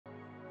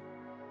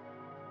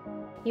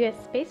U.S.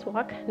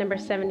 Spacewalk number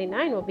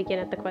 79 will begin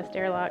at the Quest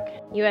airlock.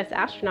 U.S.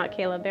 astronaut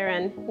Kayla,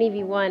 Barron, and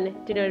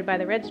EV-1, denoted by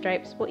the red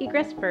stripes, will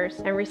egress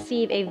first and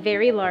receive a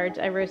very large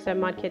IROSA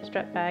mod kit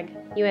strut bag.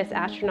 U.S.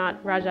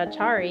 astronaut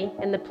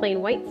Chari, in the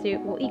plain white suit,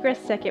 will egress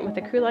second with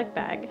a crew-like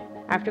bag.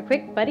 After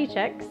quick buddy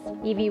checks,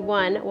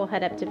 EV-1 will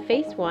head up to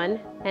Phase 1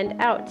 and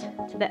out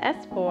to the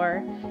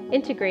S4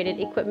 Integrated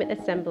Equipment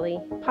Assembly,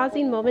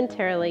 pausing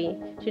momentarily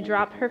to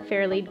drop her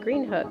fairlead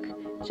green hook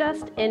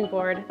just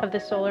inboard of the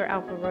solar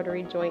alpha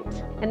rotary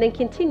joint, and then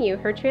continue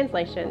her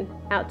translation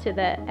out to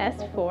the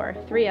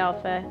S4 3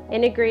 Alpha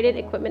Integrated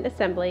Equipment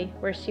Assembly,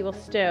 where she will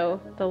stow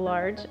the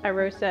large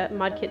IROSA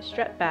mod kit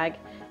strut bag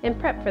and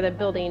prep for the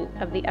building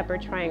of the upper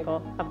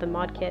triangle of the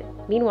mod kit.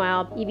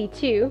 Meanwhile,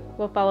 EV-2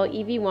 will follow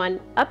EV-1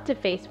 up to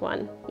Phase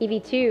 1.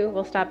 EV-2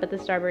 will stop at the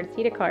starboard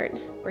CETA cart,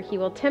 where he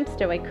will temp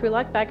stow a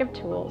crew-lock bag of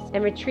tools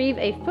and retrieve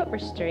a foot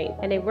restraint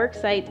and a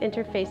worksite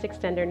interface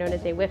extender known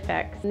as a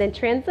WIFX, and then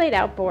translate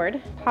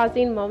outboard,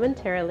 pausing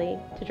momentarily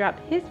to drop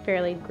his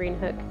fairlead green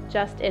hook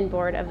just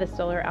inboard of the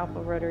solar alpha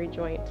rotary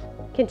joint.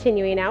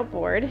 Continuing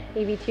outboard,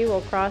 EV-2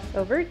 will cross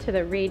over to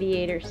the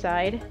radiator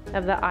side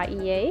of the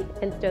IEA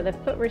and stow the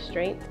foot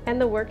restraint and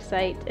the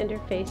worksite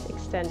interface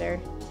extender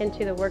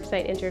into the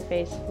worksite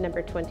interface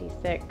number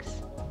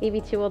 26.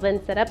 EV-2 will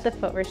then set up the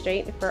foot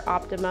restraint for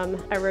optimum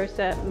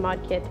IROSA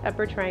mod kit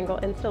upper triangle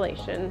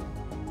installation,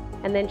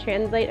 and then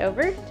translate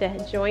over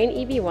to join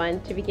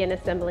EV-1 to begin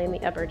assembling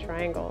the upper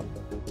triangle.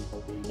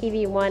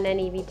 EV-1 and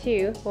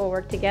EV-2 will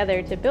work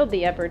together to build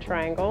the upper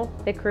triangle.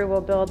 The crew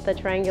will build the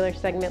triangular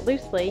segment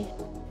loosely,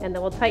 and they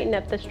will tighten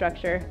up the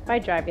structure by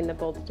driving the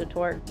bolts to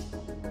torque.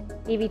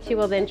 EV-2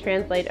 will then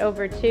translate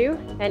over to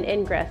and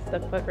ingress the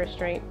foot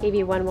restraint.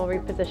 EV-1 will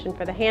reposition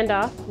for the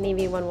handoff, and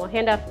EV-1 will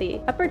hand off the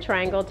upper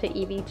triangle to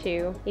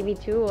EV-2.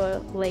 EV-2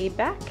 will lay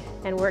back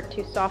and work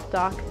to soft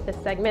dock the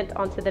segment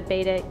onto the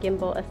beta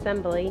gimbal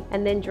assembly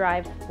and then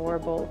drive 4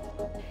 bolts.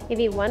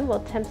 EV-1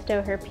 will temp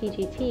stow her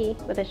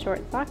PGT with a short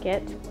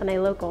socket on a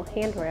local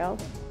handrail,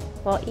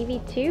 while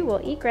EV-2 will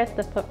egress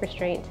the foot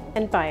restraint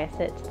and bias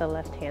it to the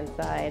left-hand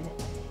side.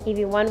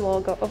 EV-1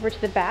 will go over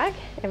to the bag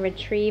and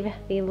retrieve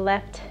the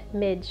left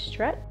mid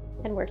strut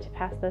and work to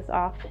pass this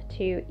off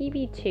to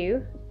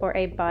EV-2 for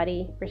a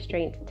body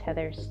restraint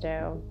tether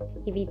stow.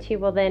 EV-2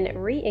 will then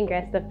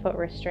re-ingress the foot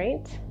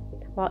restraint,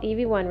 while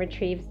EV-1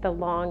 retrieves the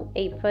long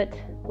 8-foot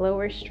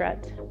lower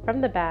strut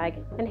from the bag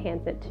and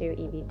hands it to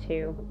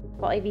EV-2.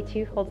 While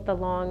EV-2 holds the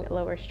long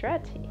lower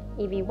strut,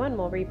 EV-1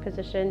 will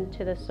reposition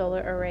to the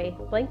solar array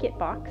blanket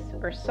box,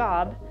 or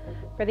SOB,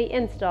 for the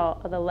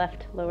install of the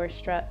left lower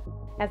strut.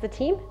 As a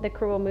team, the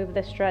crew will move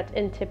the strut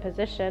into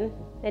position,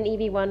 and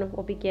EV-1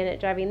 will begin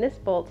driving this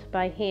bolt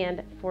by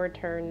hand 4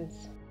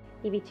 turns.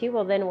 EV-2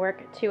 will then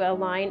work to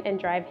align and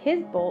drive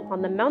his bolt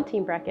on the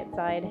mounting bracket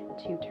side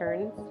 2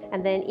 turns,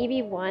 and then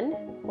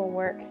EV-1 will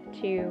work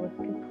to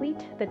complete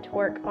the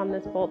torque on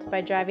this bolt by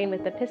driving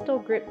with the pistol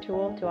grip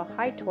tool to a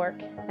high torque,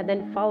 and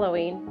then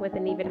following with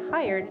an even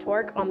higher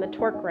torque on the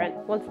torque wrench.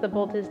 Once the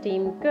bolt is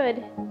deemed good,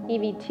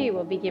 EV-2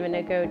 will be given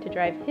a go to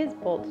drive his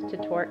bolt to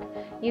torque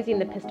using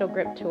the pistol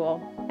grip tool,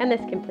 and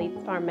this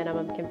completes our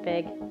minimum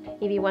config.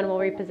 EV-1 will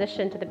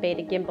reposition to the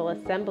beta gimbal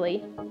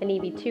assembly, and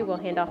EV-2 will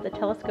hand off the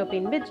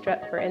telescoping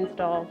mid-strut for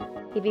install.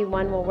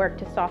 EV-1 will work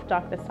to soft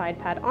dock the side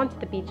pad onto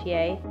the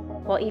BGA,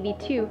 while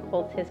EV-2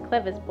 holds his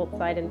clevis bolt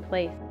side in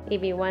place.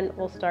 EV-1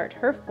 will start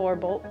her 4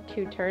 bolt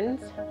 2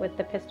 turns with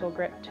the pistol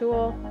grip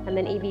tool, and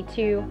then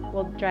EV-2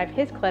 will drive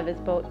his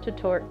clevis bolt to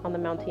torque on the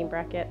mounting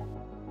bracket.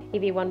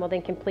 EV-1 will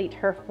then complete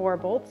her 4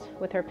 bolts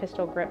with her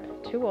pistol grip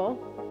tool,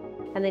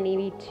 and then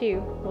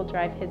EV-2 will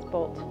drive his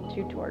bolt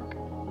to torque.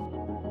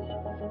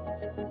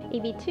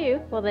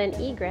 EV-2 will then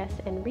egress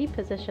and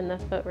reposition the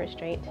foot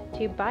restraint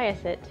to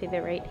bias it to the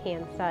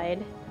right-hand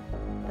side.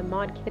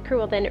 The crew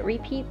will then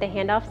repeat the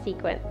handoff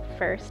sequence.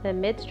 First, the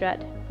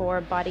mid-strut for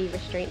body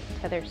restraint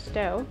tether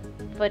stow,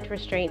 foot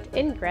restraint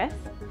ingress,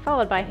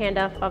 followed by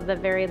handoff of the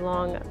very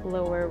long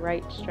lower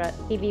right strut.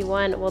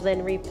 EV-1 will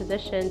then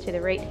reposition to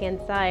the right-hand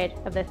side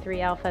of the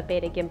 3 Alpha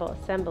Beta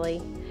gimbal assembly,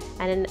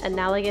 and an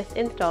analogous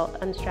install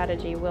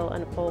strategy will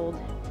unfold.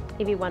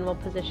 EV-1 will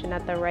position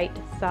at the right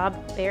SOB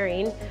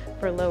bearing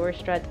for lower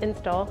strut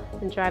install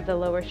and drive the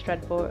lower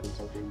strut bolt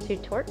to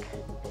torque.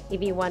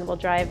 EV-1 will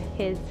drive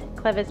his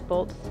clevis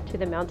bolts to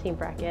the mounting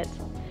bracket.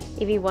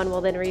 EV-1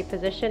 will then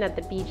reposition at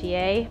the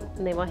BGA,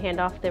 and they will hand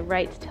off the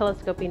right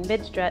telescoping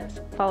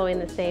mid-strut following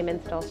the same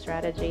install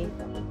strategy.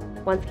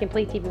 Once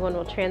complete, EV-1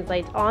 will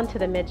translate onto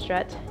the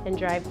mid-strut and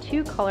drive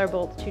 2 collar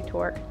bolts to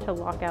torque to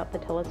lock out the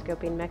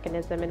telescoping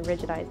mechanism and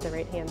rigidize the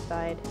right-hand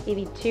side.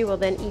 EV-2 will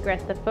then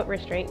egress the foot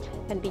restraint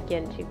and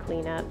begin to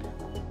clean up.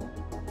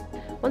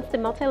 Once the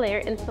multi-layer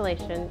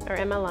installation, or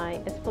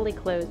MLI, is fully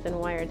closed and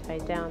wire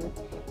tied down,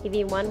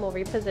 EV-1 will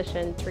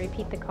reposition to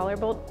repeat the collar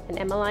bolt and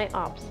MLI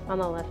ops on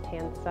the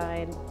left-hand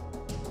side.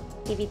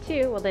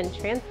 EV-2 will then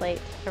translate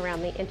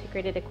around the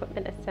integrated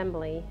equipment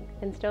assembly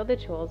and stow the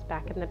tools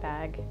back in the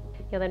bag.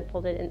 He'll then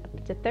fold it in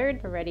up to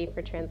third, ready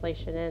for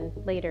translation in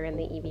later in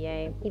the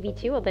EVA.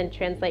 EV2 will then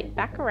translate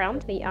back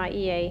around the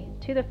IEA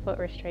to the foot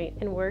restraint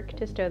and work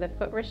to stow the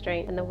foot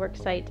restraint and the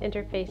worksite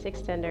interface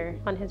extender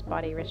on his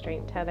body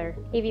restraint tether.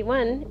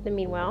 EV1, in the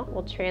meanwhile,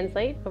 will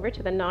translate over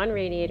to the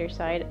non-radiator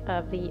side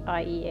of the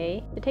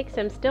IEA to take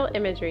some still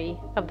imagery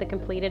of the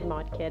completed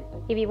mod kit.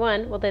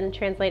 EV1 will then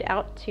translate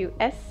out to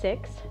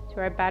S6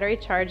 to our battery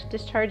charge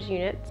discharge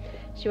units.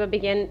 She will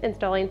begin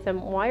installing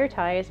some wire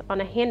ties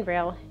on a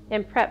handrail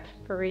and prep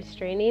for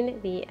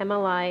restraining the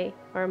MLI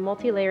or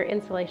multi-layer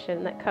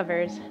insulation that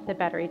covers the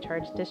battery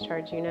charge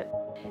discharge unit.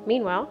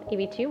 Meanwhile,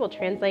 EV2 will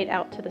translate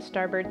out to the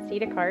starboard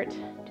CETA cart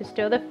to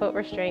stow the foot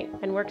restraint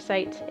and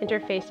worksite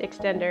interface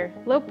extender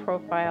low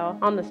profile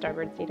on the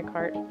starboard CETA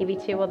cart.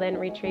 EV2 will then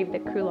retrieve the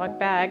crew lock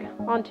bag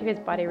onto his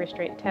body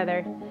restraint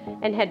tether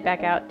and head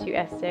back out to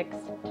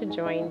S6 to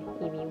join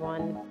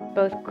EV1.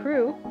 Both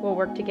crew will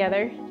work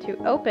together to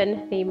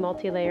open the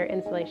multi-layer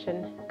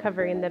insulation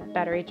covering the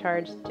battery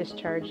charge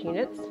discharge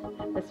units.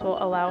 This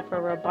will allow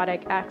for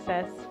robotic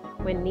access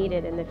when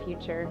needed in the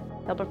future.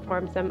 They'll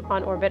perform some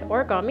on-orbit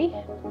origami,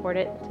 port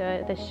it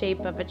to the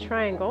shape of a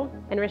triangle,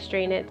 and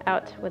restrain it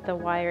out with a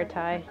wire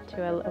tie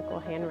to a local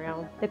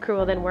handrail. The crew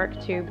will then work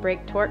to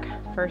break torque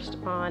first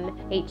on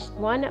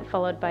H1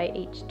 followed by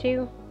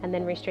H2, and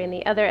then restrain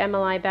the other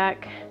MLI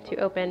back to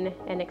open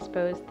and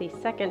expose the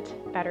second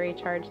battery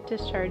charge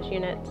discharge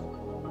unit,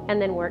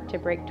 and then work to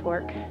break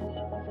torque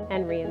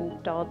and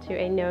reinstall to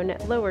a known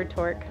lower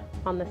torque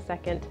on the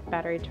second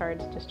battery charge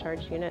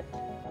discharge unit.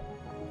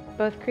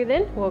 Both crew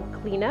then will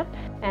clean up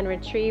and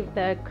retrieve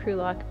the crew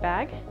lock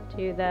bag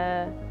to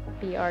the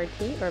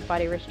BRT or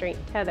body restraint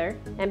tether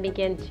and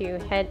begin to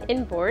head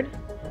inboard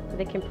for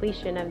the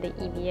completion of the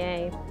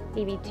EVA.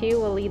 EV2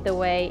 will lead the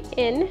way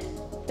in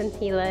since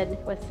he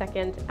led with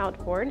second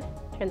outboard,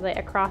 translate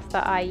across the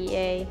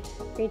IEA,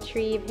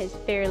 retrieve his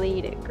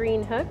fairlead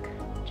green hook,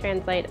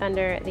 translate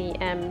under the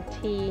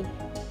MT,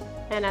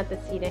 and at the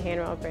CETA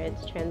handrail bridge,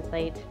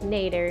 translate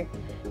nadir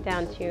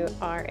down to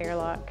our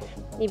airlock.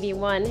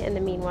 EV1, in the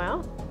meanwhile,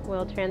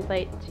 will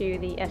translate to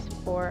the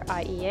S4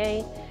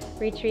 IEA,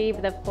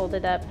 retrieve the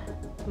folded up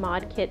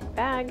mod kit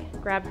bag,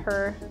 grab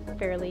her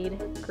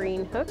fairlead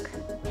green hook,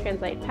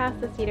 translate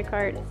past the CETA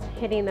carts,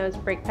 hitting those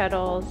brake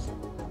pedals,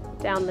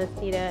 down the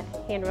CETA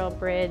handrail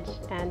bridge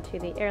and to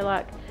the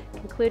airlock,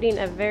 concluding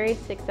a very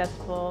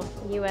successful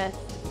US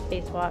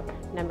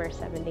spacewalk number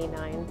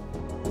 79.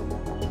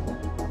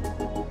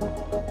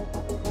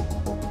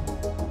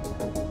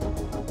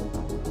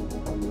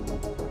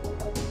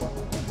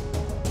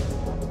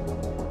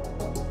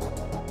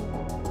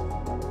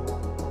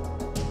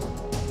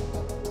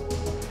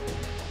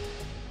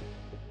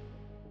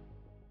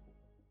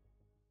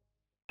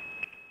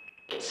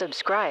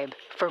 Subscribe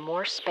for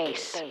more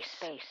space.